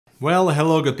Well,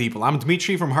 hello good people, I'm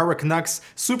Dmitry from Hardware Canucks,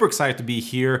 super excited to be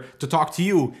here to talk to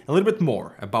you a little bit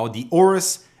more about the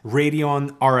AORUS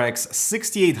Radeon RX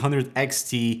 6800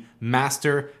 XT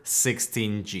Master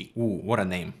 16G. Ooh, what a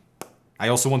name. I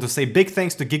also want to say big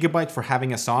thanks to Gigabyte for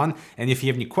having us on, and if you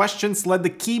have any questions, let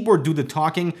the keyboard do the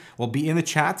talking. We'll be in the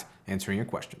chat answering your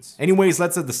questions. Anyways,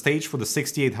 let's set the stage for the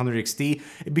 6800 XT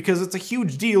because it's a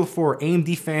huge deal for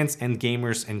AMD fans and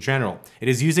gamers in general. It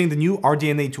is using the new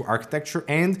RDNA 2 architecture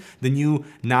and the new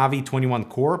Navi 21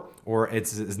 core, or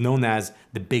it's known as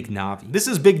the Big Navi. This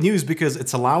is big news because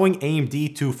it's allowing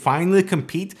AMD to finally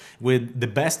compete with the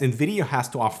best NVIDIA has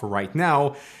to offer right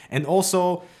now, and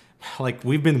also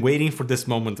we've been waiting for this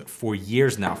moment for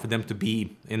years now for them to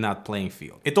be in that playing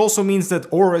field. It also means that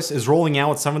AORUS is rolling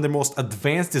out some of the most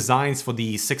advanced designs for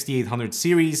the 6800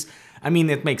 series. I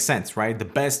mean, it makes sense, right? The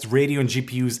best Radeon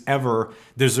GPUs ever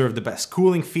deserve the best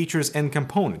cooling features and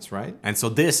components, right? And so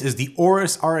this is the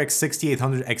AORUS RX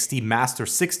 6800 XT Master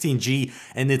 16G,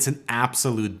 and it's an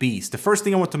absolute beast. The first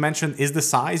thing I want to mention is the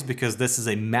size, because this is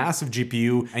a massive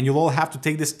GPU, and you'll all have to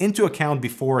take this into account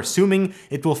before assuming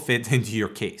it will fit into your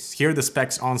case. Here are the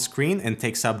specs on screen, and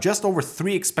takes up just over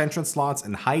 3 expansion slots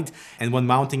in height, and when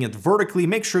mounting it vertically,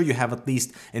 make sure you have at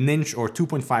least an inch or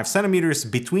 2.5 centimeters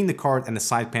between the card and the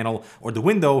side panel or the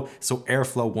window, so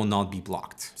airflow will not be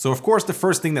blocked. So of course the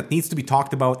first thing that needs to be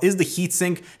talked about is the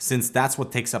heatsink, since that's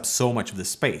what takes up so much of the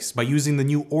space. By using the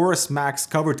new AORUS Max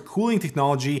covered cooling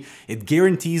technology, it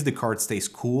guarantees the card stays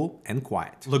cool and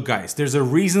quiet. Look guys, there's a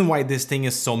reason why this thing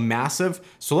is so massive,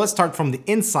 so let's start from the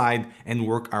inside and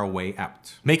work our way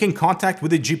out. Making contact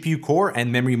with the GPU core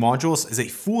and memory modules is a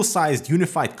full-sized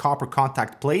unified copper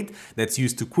contact plate that's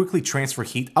used to quickly transfer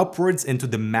heat upwards into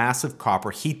the massive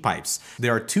copper heat pipes.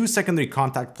 There are 2 secondary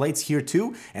contact plates here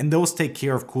too, and those take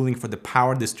care of cooling for the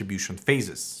power distribution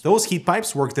phases. Those heat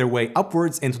pipes work their way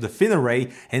upwards into the fin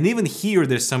array, and even here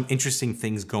there's some interesting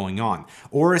things going on.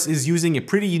 AORUS is using a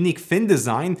pretty unique fin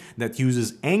design that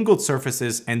uses angled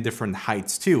surfaces and different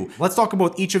heights too. Let's talk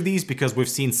about each of these because we've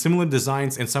seen similar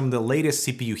designs in some of the latest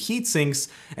CPU heat sinks,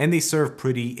 and they serve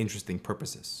pretty interesting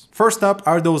purposes. First up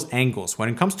are those angles. When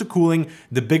it comes to cooling,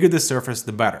 the bigger the surface,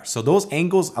 the better. So those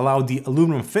angles allow the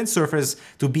aluminum fin surface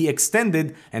to be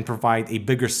extended and provide a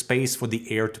bigger space for the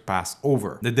air to pass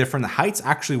over. The different heights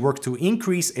actually work to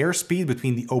increase airspeed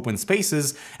between the open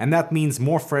spaces, and that means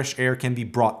more fresh air can be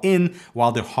brought in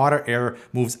while the hotter air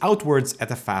moves outwards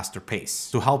at a faster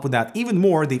pace. To help with that even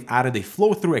more, they've added a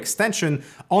flow-through extension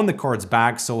on the card's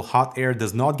back so hot air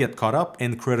does not get caught up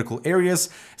in critical areas,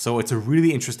 so it's a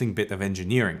really interesting bit of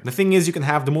engineering. The thing is, you can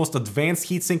have the most advanced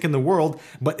heatsink in the world,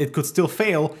 but it could still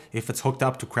fail if it's hooked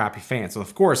up to crappy fans. And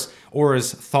of course,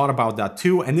 AORUS thought about that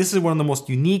too, and this is one of the most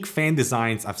unique fan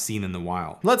designs I've seen in a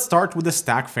while. Let's start with the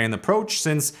stack fan approach,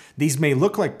 since these may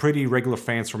look like pretty regular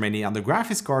fans from any other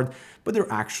graphics card, but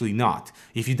they're actually not.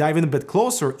 If you dive in a bit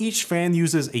closer, each fan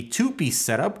uses a 2-piece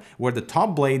setup where the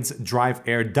top blades drive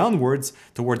air downwards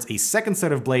towards a second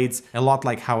set of blades, a lot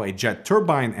like how a jet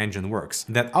turbine engine works.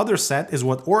 That other set is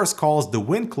what AORUS calls the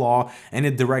wind claw, and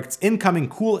it directs incoming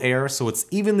cool air so it's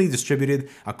evenly distributed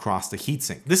across the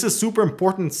heatsink. This is super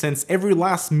important since every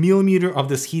last millimeter of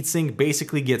this heatsink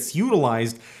basically gets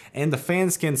utilized, and the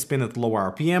fans can spin at low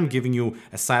RPM, giving you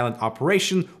a silent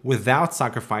operation without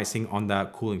sacrificing on the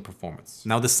cooling performance.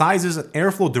 Now the sizes and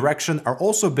airflow direction are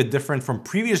also a bit different from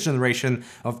previous generation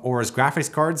of AORUS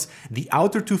graphics cards. The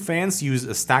outer 2 fans use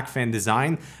a stack fan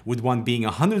design, with one being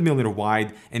 100mm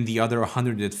wide and the other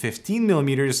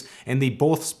 115mm, and they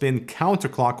both spin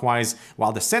counterclockwise,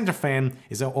 while the center fan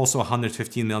is also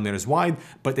 115mm wide,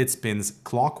 but it spins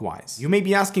clockwise. You may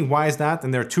be asking why is that,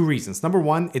 and there are 2 reasons. Number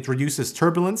 1, it reduces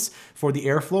turbulence for the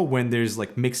airflow when there's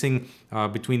mixing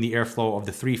between the airflow of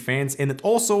the 3 fans, and it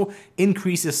also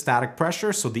increases static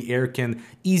pressure so the air can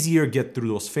easier get through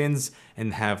those fins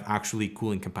and have actually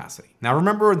cooling capacity. Now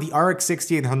remember, the RX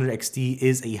 6800 XT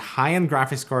is a high-end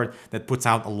graphics card that puts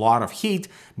out a lot of heat,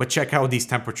 but check out these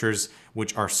temperatures,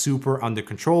 which are super under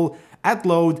control at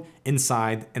load,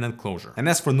 inside an enclosure. And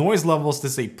as for noise levels,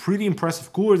 this is a pretty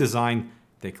impressive cooler design.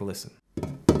 Take a listen.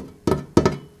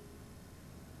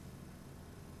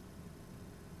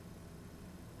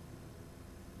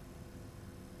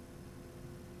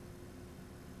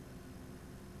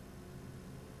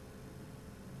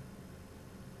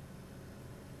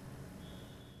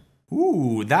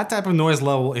 Ooh, that type of noise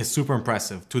level is super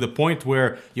impressive, to the point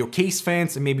where your case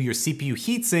fans and maybe your CPU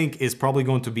heatsink is probably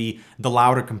going to be the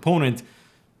louder component.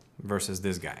 versus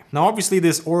this guy. Now obviously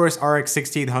this AORUS RX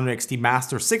 6800 XT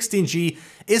Master 16G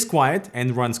is quiet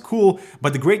and runs cool,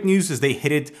 but the great news is they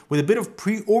hit it with a bit of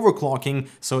pre-overclocking,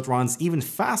 so it runs even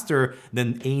faster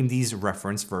than AMD's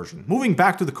reference version. Moving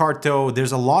back to the card though,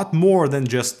 there's a lot more than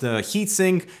just the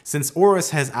heatsink, since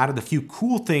AORUS has added a few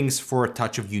cool things for a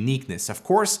touch of uniqueness. Of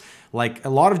course, like a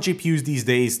lot of GPUs these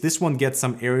days, this one gets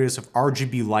some areas of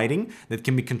RGB lighting that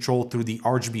can be controlled through the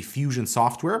RGB Fusion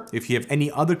software. If you have any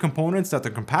other components that are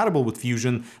compatible with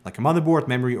Fusion, like a motherboard,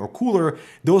 memory, or cooler,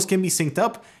 those can be synced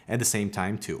up at the same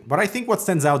time too. But I think what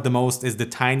stands out the most is the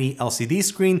tiny LCD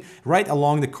screen right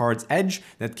along the card's edge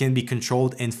that can be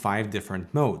controlled in 5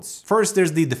 different modes. First,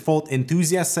 there's the default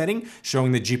enthusiast setting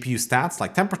showing the GPU stats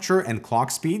like temperature and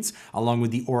clock speeds, along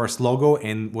with the AORUS logo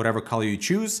in whatever color you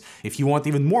choose. If you want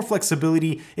even more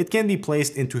flexibility, it can be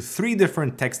placed into 3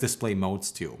 different text display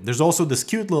modes too. There's also this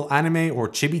cute little anime or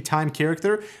chibi time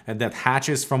character that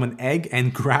hatches from an egg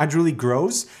and gradually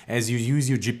grows as you use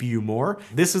your GPU more.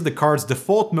 This is the card's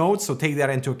default mode, so take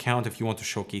that into account if you want to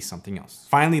showcase something else.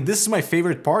 Finally, this is my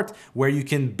favorite part, where you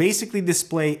can basically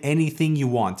display anything you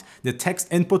want. The text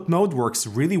input mode works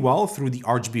really well through the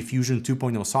RGB Fusion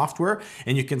 2.0 software,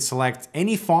 and you can select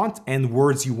any font and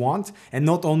words you want, and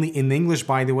not only in English,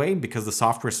 by the way, because the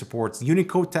software supports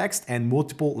Unicode text and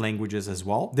multiple languages as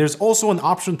well. There's also an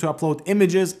option to upload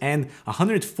images and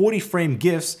 140 frame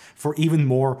GIFs for even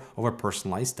more of a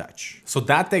personalized touch. So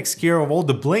that takes care of all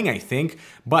the bling, I think,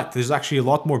 but there's actually a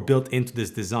lot more built into this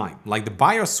design, like the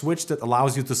Bioswitch that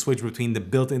allows you to switch between the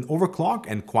built-in overclock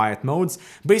and quiet modes.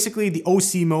 Basically, the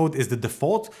OC mode is the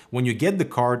default when you get the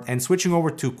card, and switching over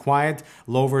to quiet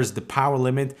lowers the power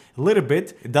limit a little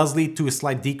bit. It does lead to a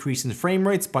slight decrease in frame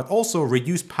rates, but also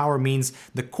reduced power means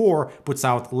the core puts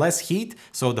out less heat,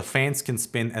 so the fans can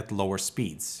spin at lower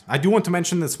speeds. I do want to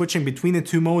mention that switching between the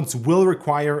 2 modes will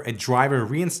require a driver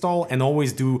reinstall, and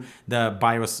always do the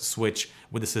BIOS switch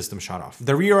with the system shut off.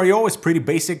 The rear I/O is pretty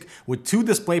basic with 2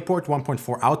 DisplayPort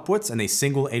 1.4 outputs and a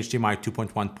single HDMI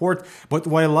 2.1 port, but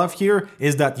what I love here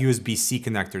is that USB-C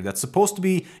connector that's supposed to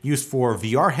be used for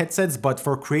VR headsets, but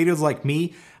for creators like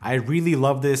me, I really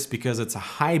love this because it's a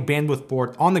high bandwidth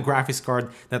port on the graphics card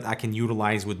that I can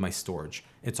utilize with my storage.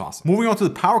 It's awesome. Moving on to the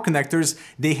power connectors,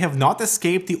 they have not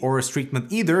escaped the AORUS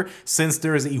treatment either, since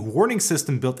there is a warning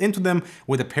system built into them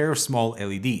with a pair of small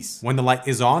LEDs. When the light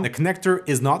is on, the connector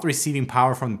is not receiving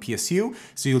power from the PSU,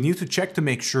 so you'll need to check to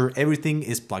make sure everything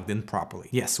is plugged in properly.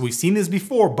 Yes, we've seen this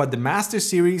before, but the Master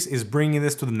Series is bringing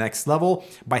this to the next level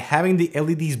by having the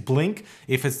LEDs blink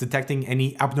if it's detecting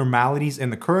any abnormalities in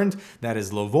the current, that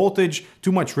is low voltage,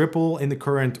 too much ripple in the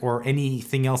current, or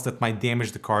anything else that might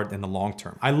damage the card in the long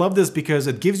term. I love this because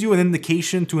it gives you an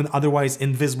indication to an otherwise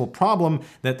invisible problem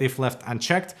that, if left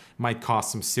unchecked, might cause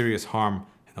some serious harm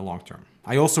in the long term.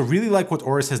 I also really like what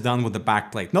AORUS has done with the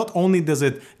backplate. Not only does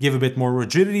it give a bit more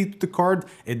rigidity to the card,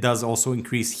 it does also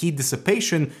increase heat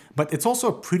dissipation, but it's also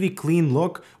a pretty clean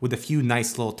look with a few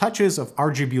nice little touches of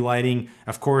RGB lighting.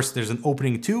 Of course, there's an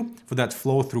opening too for that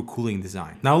flow-through cooling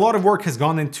design. Now, a lot of work has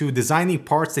gone into designing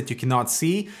parts that you cannot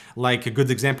see, like a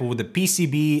good example with the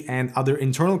PCB and other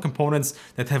internal components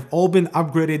that have all been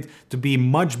upgraded to be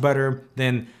much better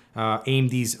than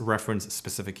AMD's reference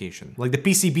specification. Like the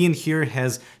PCB in here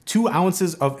has 2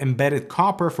 ounces of embedded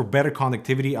copper for better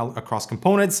connectivity across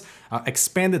components,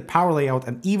 expanded power layout,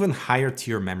 and even higher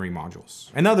tier memory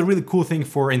modules. Another really cool thing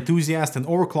for enthusiasts and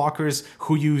overclockers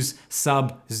who use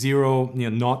sub-zero,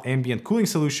 not ambient cooling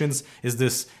solutions is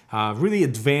this really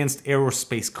advanced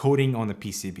aerospace coating on the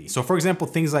PCB. So for example,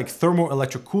 things like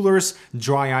thermoelectric coolers,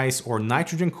 dry ice, or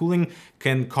nitrogen cooling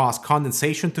can cause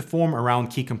condensation to form around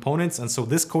key components. And so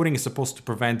this coating is supposed to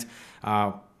prevent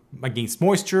against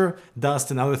moisture,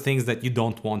 dust, and other things that you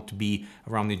don't want to be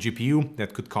around the GPU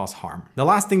that could cause harm. The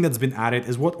last thing that's been added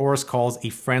is what AORUS calls a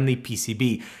friendly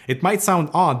PCB. It might sound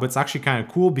odd, but it's actually kind of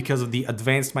cool because of the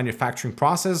advanced manufacturing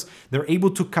process. They're able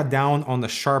to cut down on the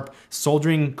sharp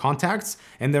soldering contacts,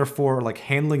 and therefore, like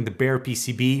handling the bare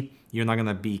PCB, you're not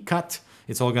gonna be cut.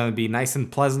 It's all gonna be nice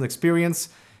and pleasant experience,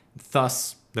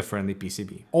 thus the friendly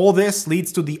PCB. All this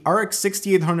leads to the RX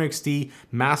 6800 XT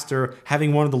Master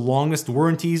having one of the longest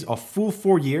warranties of full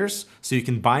 4 years, so you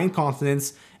can buy in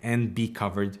confidence and be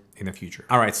covered in the future.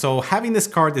 All right, so having this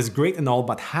card is great and all,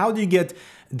 but how do you get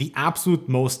the absolute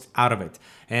most out of it?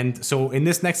 And so in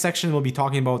this next section, we'll be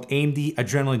talking about AMD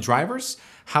Adrenaline Drivers,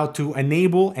 how to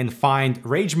enable and find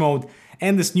rage mode,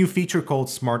 and this new feature called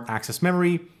Smart Access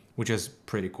Memory, which is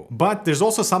pretty cool. But there's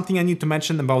also something I need to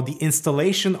mention about the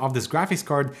installation of this graphics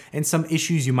card and some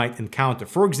issues you might encounter.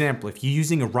 For example, if you're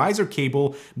using a riser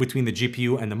cable between the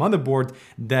GPU and the motherboard,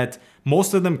 that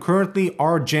most of them currently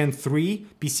are Gen 3,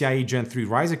 PCIe Gen 3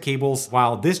 riser cables,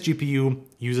 while this GPU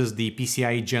uses the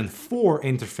PCIe Gen 4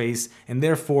 interface, and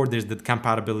therefore there's the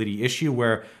compatibility issue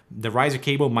where the riser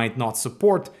cable might not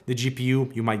support the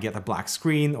GPU, you might get a black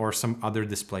screen or some other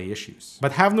display issues.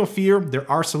 But have no fear, there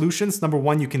are solutions. Number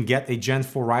one, you can get a Gen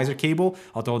 4 riser cable,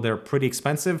 although they're pretty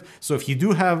expensive. So if you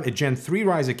do have a Gen 3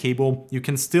 riser cable, you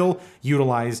can still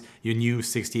utilize your new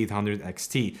 6800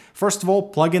 XT. First of all,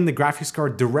 plug in the graphics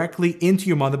card directly into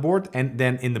your motherboard, and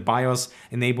then in the BIOS,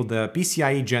 enable the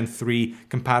PCIe Gen 3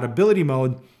 compatibility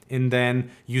mode, and then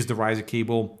use the riser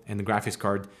cable and the graphics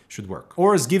card should work.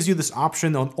 AORUS gives you this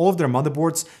option on all of their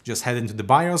motherboards. Just head into the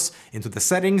BIOS, into the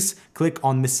settings, click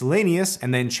on miscellaneous,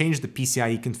 and then change the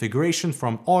PCIe configuration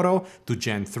from auto to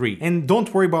Gen 3. And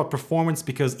don't worry about performance,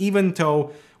 because even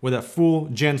though with a full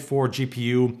Gen 4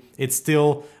 GPU, it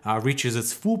still reaches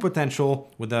its full potential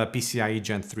with a PCIe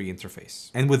Gen 3 interface.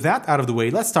 And with that out of the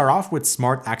way, let's start off with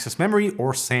Smart Access Memory,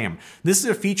 or SAM. This is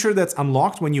a feature that's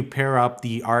unlocked when you pair up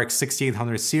the RX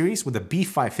 6800 series with a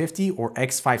B550 or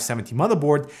X570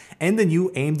 motherboard and the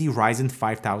new AMD Ryzen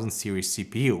 5000 series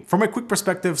CPU. From a quick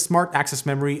perspective, Smart Access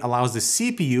Memory allows the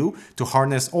CPU to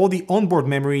harness all the onboard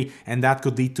memory, and that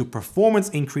could lead to performance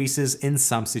increases in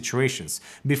some situations.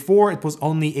 Before, it was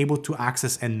only able to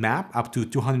access and map up to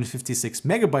 256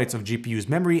 megabytes of GPU's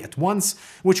memory at once,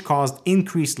 which caused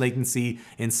increased latency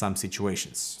in some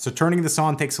situations. So turning this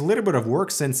on takes a little bit of work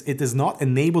since it is not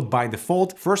enabled by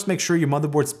default. First, make sure your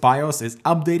motherboard's BIOS is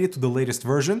updated to the latest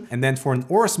version, and then for an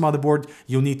AORUS motherboard,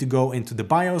 you'll need to go into the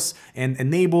BIOS and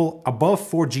enable above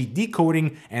 4G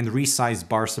decoding and resize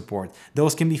bar support.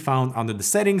 Those can be found under the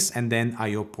settings and then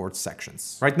IO port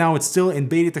sections. Right now, it's still in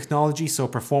beta technology, so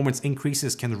performance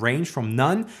increases can range from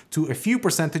none to a few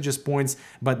percentage points,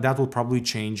 but that will probably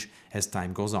change as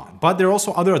time goes on. But there are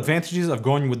also other advantages of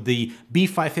going with the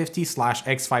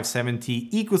B550/X570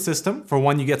 ecosystem. For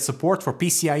one, you get support for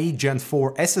PCIe Gen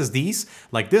 4 SSDs,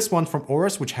 like this one from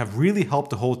AORUS, which have really helped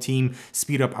the whole team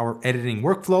speed up our editing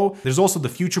workflow. There's also the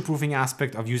future-proofing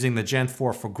aspect of using the Gen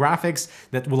 4 for graphics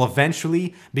that will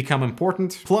eventually become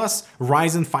important, plus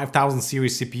Ryzen 5000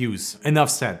 series CPUs. Enough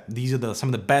said, these are some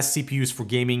of the best CPUs for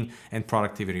gaming and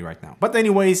productivity right now. But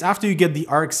anyways, after you get the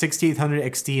RX 6800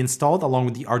 XT installed along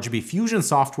with the Rgb Fusion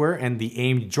software and the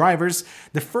Amd drivers,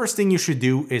 the first thing you should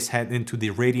do is head into the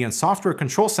Radeon Software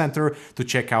Control Center to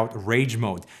check out Rage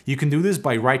Mode. You can do this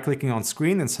by right-clicking on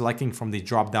screen and selecting from the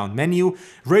drop-down menu.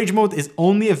 Rage Mode is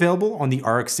only available on the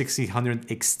RX 6800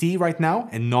 XT right now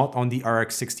and not on the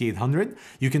RX 6800.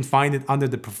 You can find it under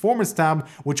the Performance tab,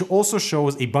 which also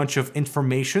shows a bunch of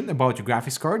information about your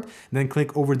graphics card. Then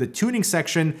click over the tuning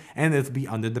section and it'll be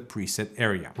under the preset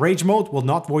area. Rage Mode will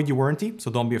not void your warranty, so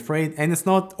don't be afraid, and it's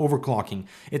not overclocking.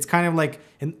 It's kind of like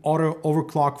an auto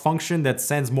overclock function that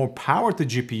sends more power to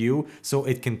GPU so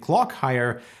it can clock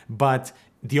higher, but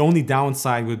the only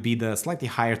downside would be the slightly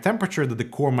higher temperature that the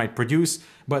core might produce.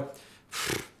 But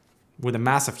with a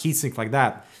massive heatsink like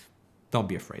that, don't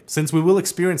be afraid. Since we will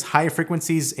experience higher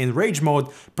frequencies in Rage Mode,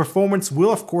 performance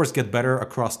will of course get better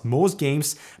across most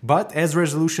games, but as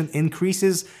resolution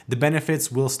increases, the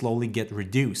benefits will slowly get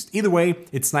reduced. Either way,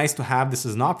 it's nice to have this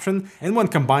as an option, and when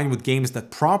combined with games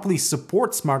that properly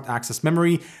support Smart Access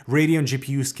Memory, Radeon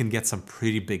GPUs can get some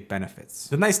pretty big benefits.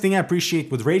 The nice thing I appreciate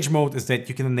with Rage Mode is that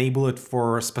you can enable it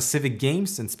for specific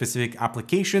games and specific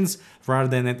applications rather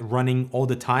than it running all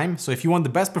the time. So if you want the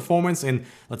best performance in,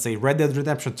 let's say, Red Dead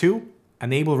Redemption 2,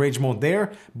 enable Rage Mode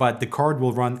there, but the card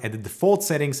will run at the default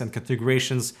settings and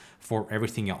configurations for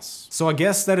everything else. So I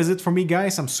guess that is it for me,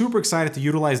 guys. I'm super excited to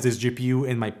utilize this GPU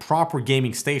in my proper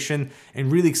gaming station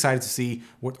and really excited to see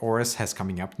what AORUS has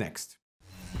coming up next.